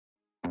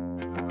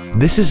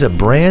This is a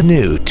brand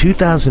new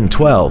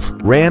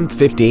 2012 Ram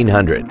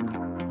 1500.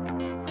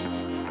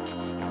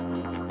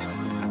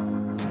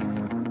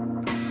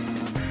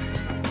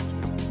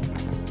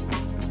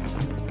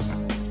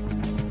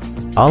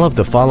 All of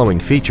the following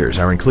features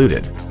are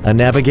included: a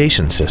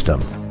navigation system,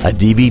 a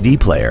DVD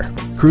player,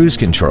 cruise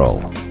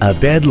control, a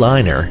bed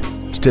liner,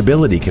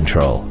 stability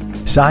control,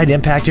 side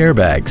impact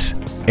airbags,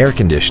 air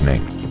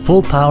conditioning,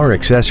 full power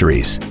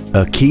accessories,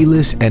 a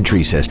keyless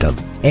entry system,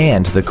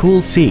 and the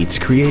cooled seats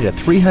create a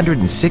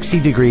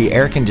 360-degree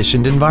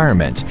air-conditioned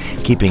environment,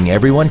 keeping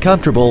everyone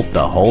comfortable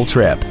the whole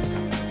trip.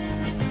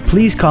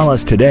 Please call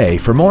us today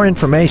for more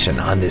information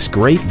on this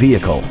great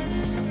vehicle.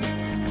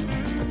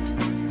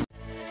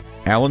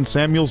 Allen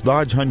Samuels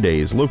Dodge Hyundai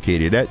is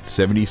located at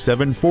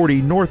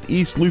 7740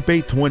 Northeast Loop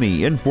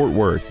 820 in Fort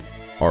Worth.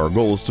 Our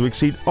goal is to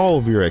exceed all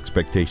of your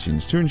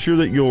expectations to ensure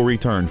that you'll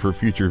return for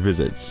future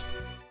visits.